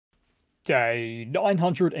Day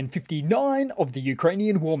 959 of the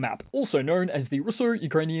Ukrainian War Map, also known as the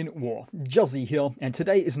Russo-Ukrainian War. Juzzie here, and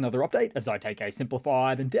today is another update as I take a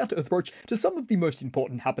simplified and down-to-earth approach to some of the most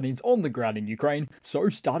important happenings on the ground in Ukraine. So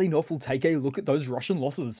starting off, we'll take a look at those Russian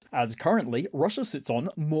losses, as currently Russia sits on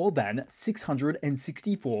more than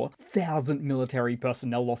 664,000 military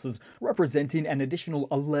personnel losses, representing an additional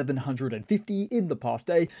 1,150 in the past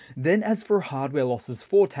day. Then as for hardware losses,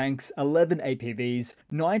 4 tanks, 11 APVs,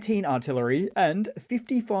 19 artillery, and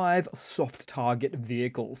 55 soft target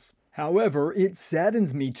vehicles. However, it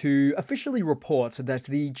saddens me to officially report that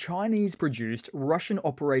the Chinese-produced,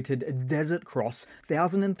 Russian-operated Desert Cross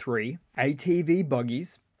 1003 ATV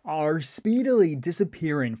buggies are speedily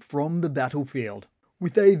disappearing from the battlefield,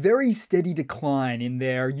 with a very steady decline in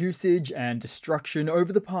their usage and destruction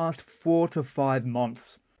over the past 4 to 5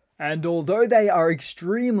 months. And although they are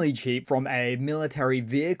extremely cheap from a military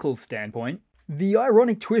vehicle standpoint, the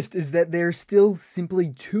ironic twist is that they're still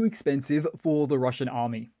simply too expensive for the Russian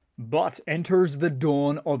army. But enters the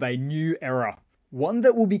dawn of a new era, one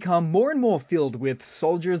that will become more and more filled with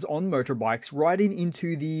soldiers on motorbikes riding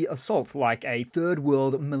into the assault like a third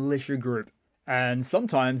world militia group, and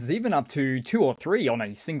sometimes even up to 2 or 3 on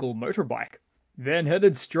a single motorbike. Then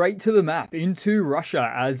headed straight to the map into Russia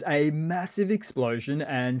as a massive explosion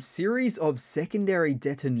and series of secondary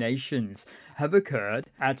detonations have occurred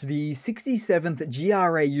at the 67th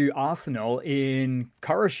GRAU arsenal in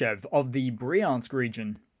Khrushchev of the Bryansk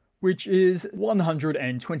region, which is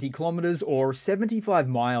 120 kilometers or 75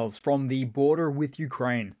 miles from the border with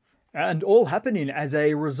Ukraine. And all happening as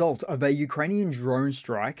a result of a Ukrainian drone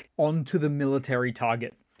strike onto the military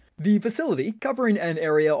target. The facility, covering an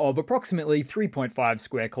area of approximately 3.5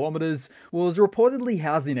 square kilometers, was reportedly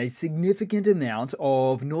housing a significant amount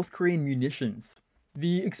of North Korean munitions.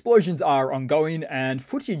 The explosions are ongoing, and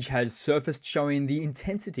footage has surfaced showing the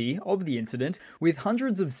intensity of the incident, with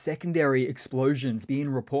hundreds of secondary explosions being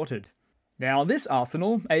reported. Now, this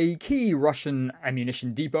arsenal, a key Russian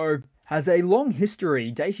ammunition depot, has a long history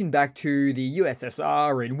dating back to the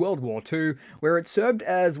USSR in World War II, where it served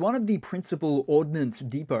as one of the principal ordnance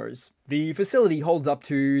depots. The facility holds up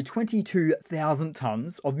to 22,000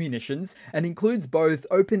 tons of munitions and includes both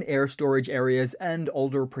open air storage areas and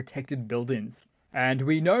older protected buildings. And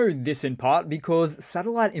we know this in part because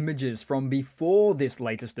satellite images from before this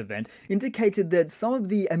latest event indicated that some of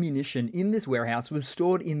the ammunition in this warehouse was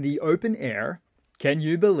stored in the open air. Can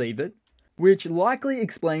you believe it? Which likely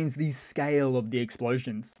explains the scale of the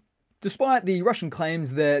explosions. Despite the Russian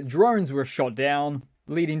claims that drones were shot down,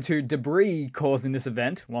 leading to debris causing this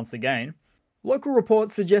event once again, local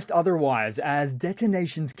reports suggest otherwise as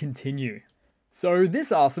detonations continue. So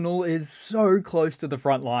this arsenal is so close to the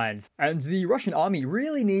front lines, and the Russian army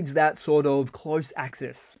really needs that sort of close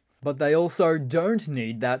access. But they also don't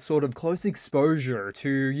need that sort of close exposure to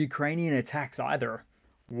Ukrainian attacks either.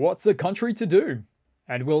 What's a country to do?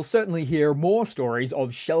 And we'll certainly hear more stories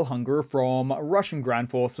of shell hunger from Russian ground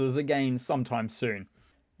forces again sometime soon.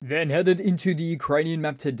 Then headed into the Ukrainian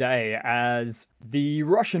map today as the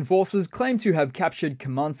Russian forces claim to have captured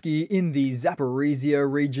Kamansky in the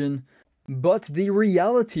Zaporizhia region, but the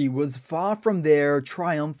reality was far from their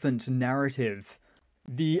triumphant narrative.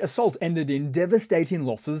 The assault ended in devastating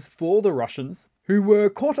losses for the Russians, who were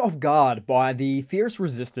caught off guard by the fierce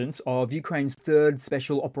resistance of Ukraine's 3rd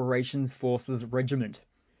Special Operations Forces Regiment.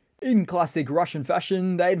 In classic Russian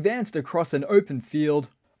fashion, they advanced across an open field,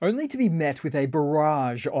 only to be met with a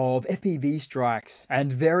barrage of FPV strikes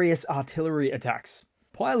and various artillery attacks.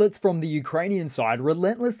 Pilots from the Ukrainian side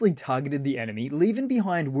relentlessly targeted the enemy, leaving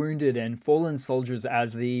behind wounded and fallen soldiers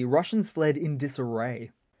as the Russians fled in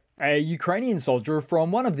disarray. A Ukrainian soldier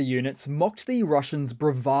from one of the units mocked the Russians'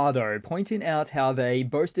 bravado, pointing out how they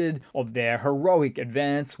boasted of their heroic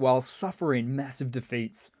advance while suffering massive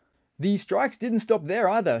defeats. The strikes didn't stop there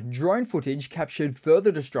either. Drone footage captured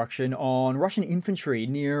further destruction on Russian infantry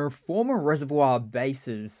near former reservoir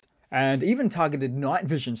bases, and even targeted night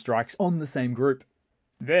vision strikes on the same group.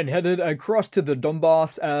 Then headed across to the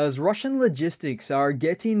Donbass as Russian logistics are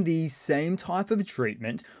getting the same type of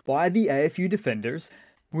treatment by the AFU defenders,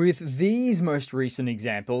 with these most recent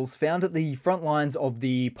examples found at the front lines of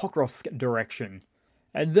the Pokrovsk direction.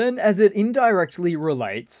 And then as it indirectly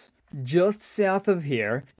relates, just south of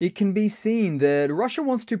here, it can be seen that Russia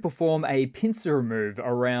wants to perform a pincer move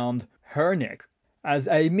around Hernik as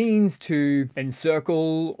a means to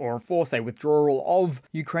encircle or force a withdrawal of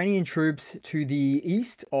Ukrainian troops to the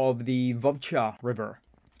east of the Vovcha River.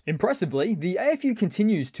 Impressively, the AFU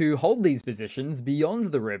continues to hold these positions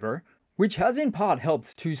beyond the river, which has in part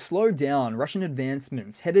helped to slow down Russian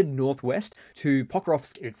advancements headed northwest to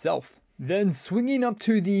Pokrovsk itself. Then swinging up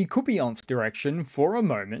to the Kupiansk direction for a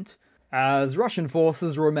moment, as Russian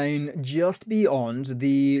forces remain just beyond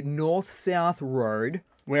the north-south road,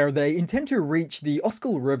 where they intend to reach the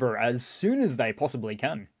Oskol River as soon as they possibly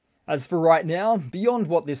can. As for right now, beyond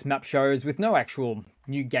what this map shows with no actual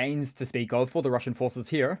new gains to speak of for the Russian forces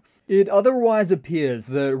here, it otherwise appears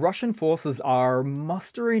that Russian forces are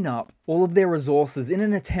mustering up all of their resources in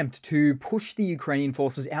an attempt to push the Ukrainian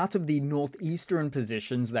forces out of the northeastern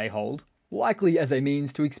positions they hold, likely as a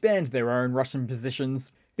means to expand their own Russian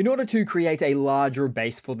positions, in order to create a larger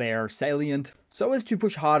base for their salient, so as to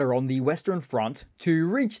push harder on the western front to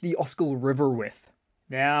reach the Oskol River with.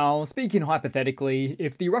 Now, speaking hypothetically,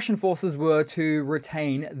 if the Russian forces were to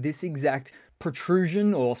retain this exact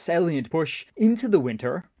protrusion or salient push into the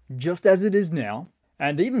winter, just as it is now,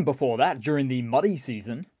 and even before that during the muddy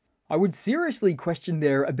season, I would seriously question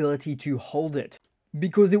their ability to hold it,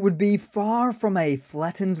 because it would be far from a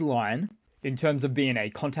flattened line, in terms of being a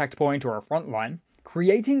contact point or a front line,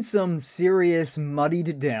 creating some serious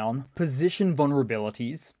muddied down position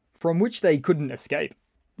vulnerabilities from which they couldn't escape.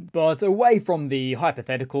 But away from the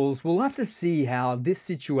hypotheticals, we'll have to see how this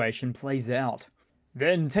situation plays out.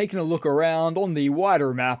 Then, taking a look around on the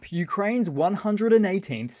wider map, Ukraine's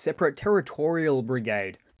 118th Separate Territorial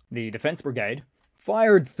Brigade, the Defense Brigade,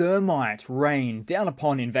 fired thermite rain down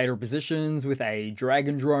upon invader positions with a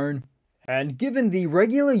Dragon drone. And given the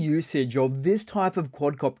regular usage of this type of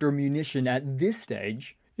quadcopter munition at this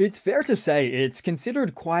stage, it's fair to say it's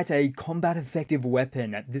considered quite a combat-effective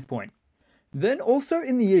weapon at this point. Then also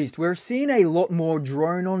in the east, we're seeing a lot more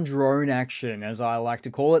drone-on-drone action, as I like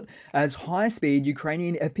to call it, as high-speed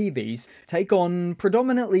Ukrainian FPVs take on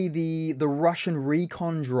predominantly the Russian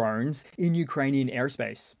recon drones in Ukrainian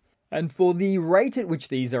airspace. And for the rate at which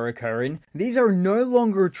these are occurring, these are no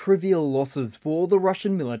longer trivial losses for the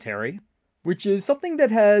Russian military, which is something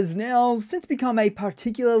that has now since become a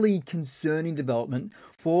particularly concerning development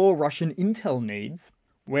for Russian intel needs,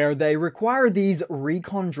 where they require these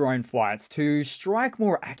recon drone flights to strike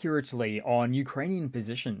more accurately on Ukrainian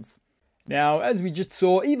positions. Now, as we just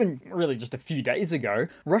saw, even really just a few days ago,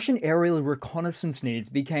 Russian aerial reconnaissance needs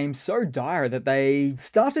became so dire that they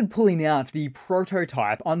started pulling out the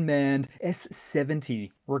prototype unmanned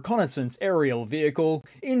S-70 reconnaissance aerial vehicle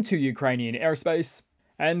into Ukrainian airspace,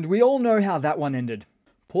 and we all know how that one ended.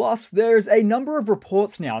 Plus, there's a number of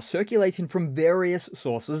reports now circulating from various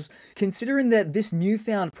sources considering that this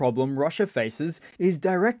newfound problem Russia faces is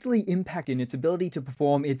directly impacting its ability to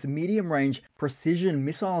perform its medium-range precision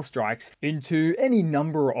missile strikes into any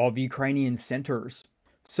number of Ukrainian centers.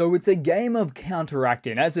 So it's a game of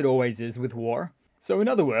counteracting, as it always is with war. So in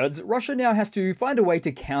other words, Russia now has to find a way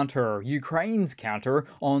to counter Ukraine's counter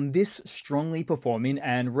on this strongly performing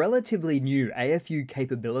and relatively new AFU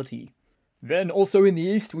capability. Then also in the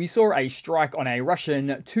east, we saw a strike on a Russian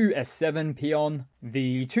 2S7 Pion,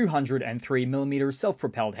 the 203mm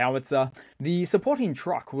self-propelled howitzer. The supporting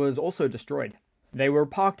truck was also destroyed. They were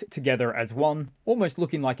parked together as one, almost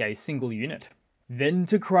looking like a single unit. Then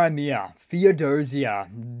to Crimea,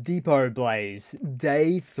 Feodosia, Depot Blaze,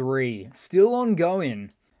 Day 3, still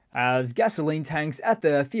ongoing, as gasoline tanks at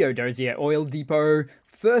the Feodosia oil depot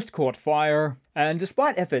first caught fire, and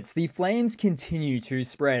despite efforts, the flames continue to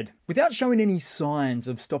spread, without showing any signs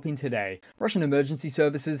of stopping today. Russian emergency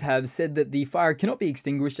services have said that the fire cannot be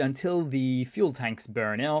extinguished until the fuel tanks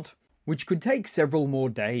burn out, which could take several more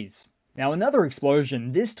days. Now another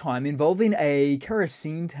explosion, this time involving a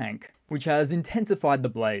kerosene tank, which has intensified the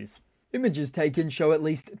blaze. Images taken show at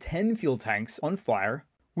least 10 fuel tanks on fire,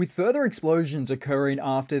 with further explosions occurring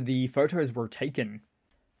after the photos were taken.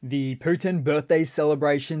 The Putin birthday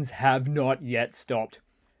celebrations have not yet stopped.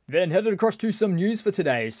 Then headed across to some news for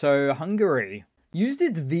today. So Hungary used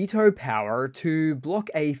its veto power to block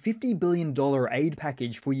a $50 billion aid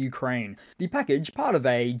package for Ukraine. The package, part of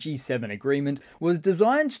a G7 agreement, was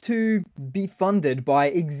designed to be funded by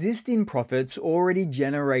existing profits already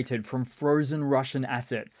generated from frozen Russian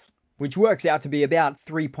assets, which works out to be about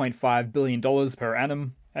 $3.5 billion per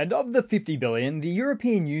annum. And of the $50 billion, the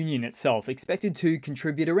European Union itself expected to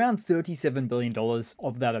contribute around $37 billion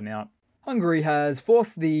of that amount. Hungary has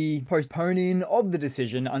forced the postponing of the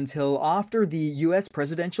decision until after the US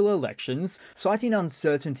presidential elections, citing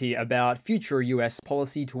uncertainty about future US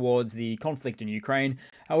policy towards the conflict in Ukraine.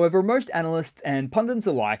 However, most analysts and pundits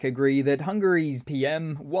alike agree that Hungary's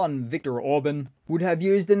PM, one Viktor Orban, would have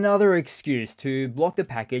used another excuse to block the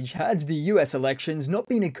package had the US elections not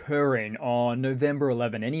been occurring on November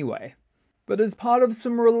 11 anyway. But as part of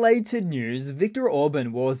some related news, Viktor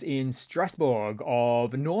Orban was in Strasbourg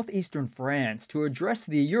of northeastern France to address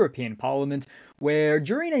the European Parliament, where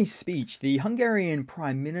during a speech the Hungarian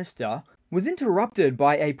Prime Minister was interrupted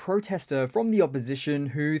by a protester from the opposition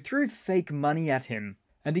who threw fake money at him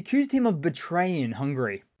and accused him of betraying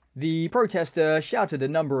Hungary. The protester shouted a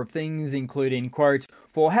number of things, including, quote,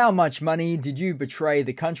 "For how much money did you betray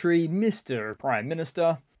the country, Mr. Prime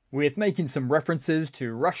Minister?" with making some references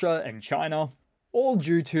to Russia and China, all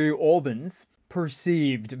due to Orban's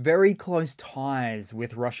perceived very close ties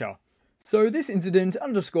with Russia. So this incident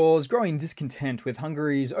underscores growing discontent with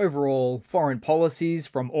Hungary's overall foreign policies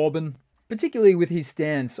from Orban, particularly with his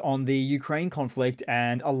stance on the Ukraine conflict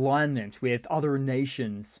and alignment with other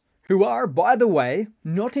nations, who are, by the way,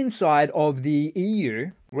 not inside of the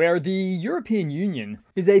EU, where the European Union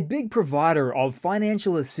is a big provider of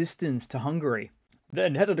financial assistance to Hungary.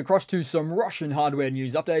 Then headed across to some Russian hardware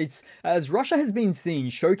news updates, as Russia has been seen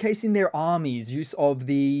showcasing their army's use of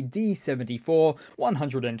the D-74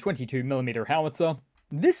 122mm howitzer.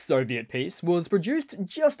 This Soviet piece was produced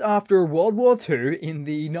just after World War II in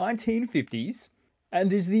the 1950s,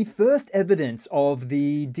 and is the first evidence of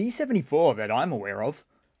the D-74 that I'm aware of.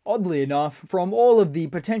 Oddly enough, from all of the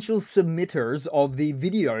potential submitters of the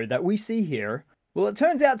video that we see here, well, it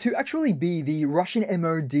turns out to actually be the Russian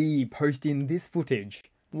MOD posting this footage.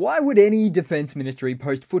 Why would any defense ministry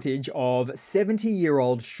post footage of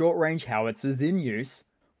 70-year-old short-range howitzers in use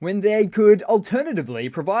when they could alternatively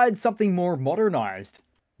provide something more modernized?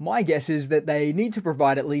 My guess is that they need to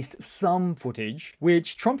provide at least some footage,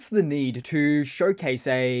 which trumps the need to showcase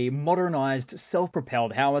a modernized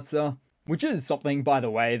self-propelled howitzer, which is something, by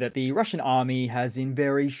the way, that the Russian army has in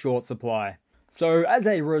very short supply. So as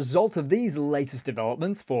a result of these latest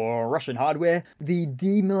developments for Russian hardware, the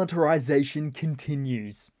demilitarization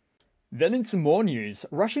continues. Then in some more news,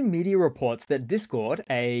 Russian media reports that Discord,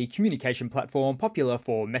 a communication platform popular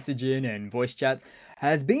for messaging and voice chat,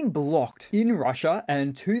 has been blocked in Russia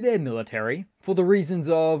and to their military for the reasons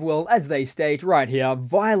of, well, as they state right here,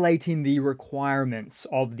 violating the requirements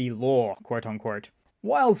of the law, quote unquote.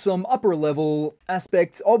 While some upper-level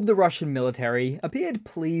aspects of the Russian military appeared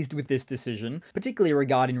pleased with this decision, particularly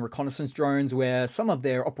regarding reconnaissance drones where some of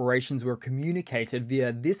their operations were communicated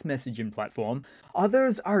via this messaging platform,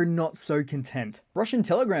 others are not so content. Russian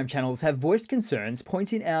Telegram channels have voiced concerns,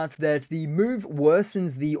 pointing out that the move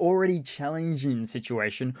worsens the already challenging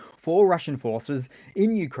situation for Russian forces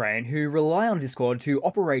in Ukraine who rely on Discord to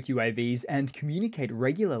operate UAVs and communicate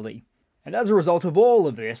regularly. And as a result of all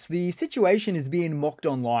of this, the situation is being mocked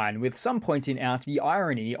online, with some pointing out the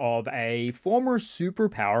irony of a former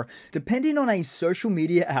superpower depending on a social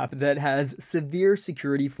media app that has severe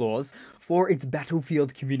security flaws for its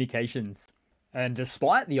battlefield communications. And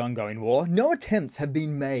despite the ongoing war, no attempts have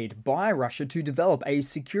been made by Russia to develop a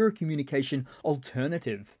secure communication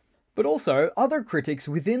alternative. But also, other critics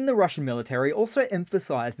within the Russian military also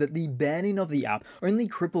emphasize that the banning of the app only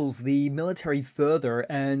cripples the military further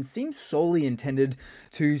and seems solely intended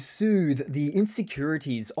to soothe the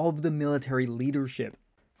insecurities of the military leadership.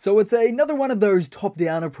 So it's another one of those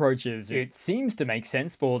top-down approaches. It seems to make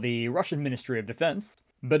sense for the Russian Ministry of Defense,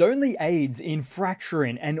 but only aids in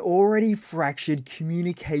fracturing an already fractured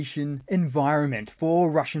communication environment for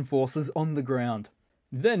Russian forces on the ground.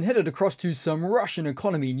 Then headed across to some Russian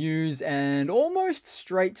economy news, and almost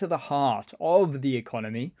straight to the heart of the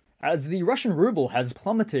economy, as the Russian ruble has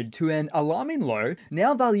plummeted to an alarming low,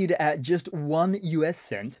 now valued at just 1 US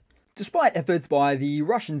cent, despite efforts by the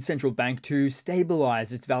Russian central bank to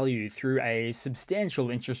stabilize its value through a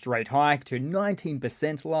substantial interest rate hike to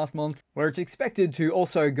 19% last month, where it's expected to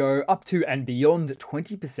also go up to and beyond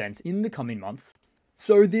 20% in the coming months.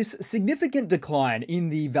 So this significant decline in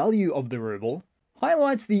the value of the ruble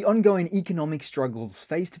highlights the ongoing economic struggles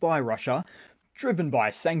faced by Russia, driven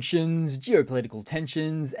by sanctions, geopolitical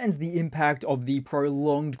tensions, and the impact of the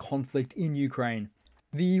prolonged conflict in Ukraine.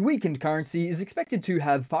 The weakened currency is expected to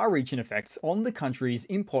have far-reaching effects on the country's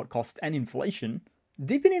import costs and inflation,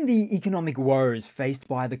 deepening the economic woes faced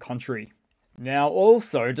by the country. Now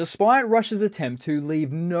also, despite Russia's attempt to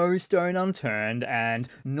leave no stone unturned and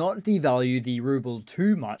not devalue the ruble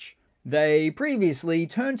too much, they previously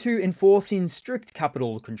turned to enforcing strict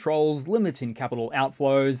capital controls, limiting capital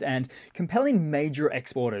outflows, and compelling major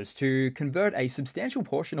exporters to convert a substantial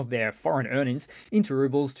portion of their foreign earnings into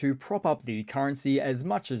rubles to prop up the currency as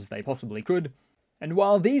much as they possibly could. And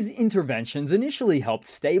while these interventions initially helped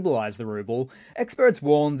stabilize the ruble, experts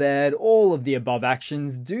warn that all of the above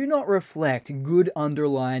actions do not reflect good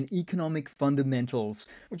underlying economic fundamentals,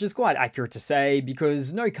 which is quite accurate to say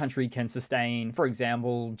because no country can sustain, for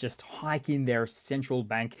example, just hiking their central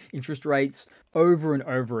bank interest rates over and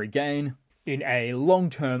over again in a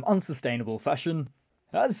long-term unsustainable fashion.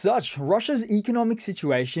 As such, Russia's economic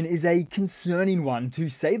situation is a concerning one to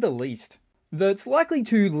say the least. That's likely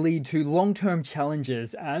to lead to long-term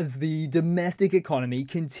challenges as the domestic economy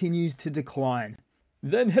continues to decline.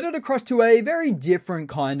 Then headed across to a very different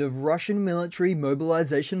kind of Russian military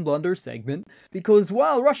mobilization blunder segment, because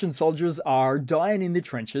while Russian soldiers are dying in the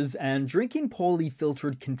trenches and drinking poorly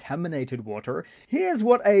filtered contaminated water, here's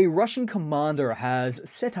what a Russian commander has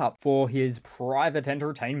set up for his private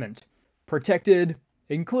entertainment. Protected,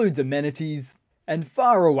 includes amenities, and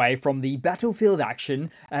far away from the battlefield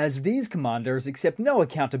action, as these commanders accept no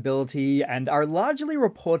accountability and are largely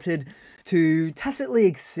reported to tacitly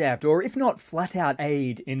accept, or if not flat out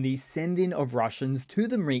aid, in the sending of Russians to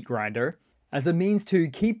the meat grinder as a means to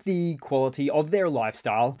keep the quality of their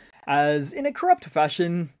lifestyle, as in a corrupt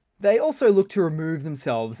fashion, they also look to remove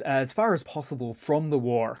themselves as far as possible from the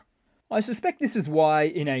war. I suspect this is why,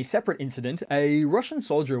 in a separate incident, a Russian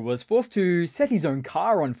soldier was forced to set his own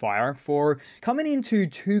car on fire for coming into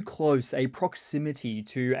too close a proximity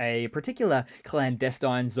to a particular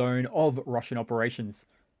clandestine zone of Russian operations.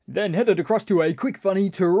 Then headed across to a quick funny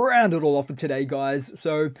to round it all off for today, guys.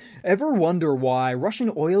 So, ever wonder why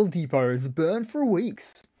Russian oil depots burn for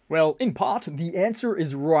weeks? Well, in part, the answer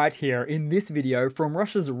is right here in this video from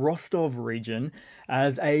Russia's Rostov region,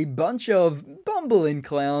 as a bunch of bumbling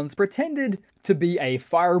clowns pretended to be a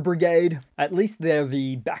fire brigade. At least they're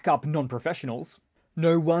the backup non-professionals.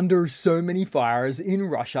 No wonder so many fires in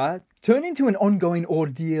Russia turn into an ongoing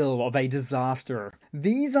ordeal of a disaster.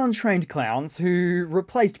 These untrained clowns, who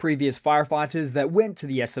replaced previous firefighters that went to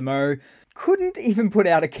the SMO, couldn't even put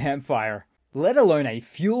out a campfire, let alone a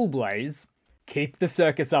fuel blaze. Keep the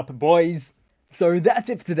circus up, boys! So that's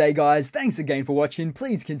it for today, guys. Thanks again for watching.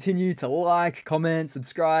 Please continue to like, comment,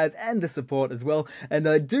 subscribe, and the support as well. And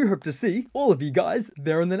I do hope to see all of you guys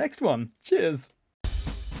there in the next one. Cheers!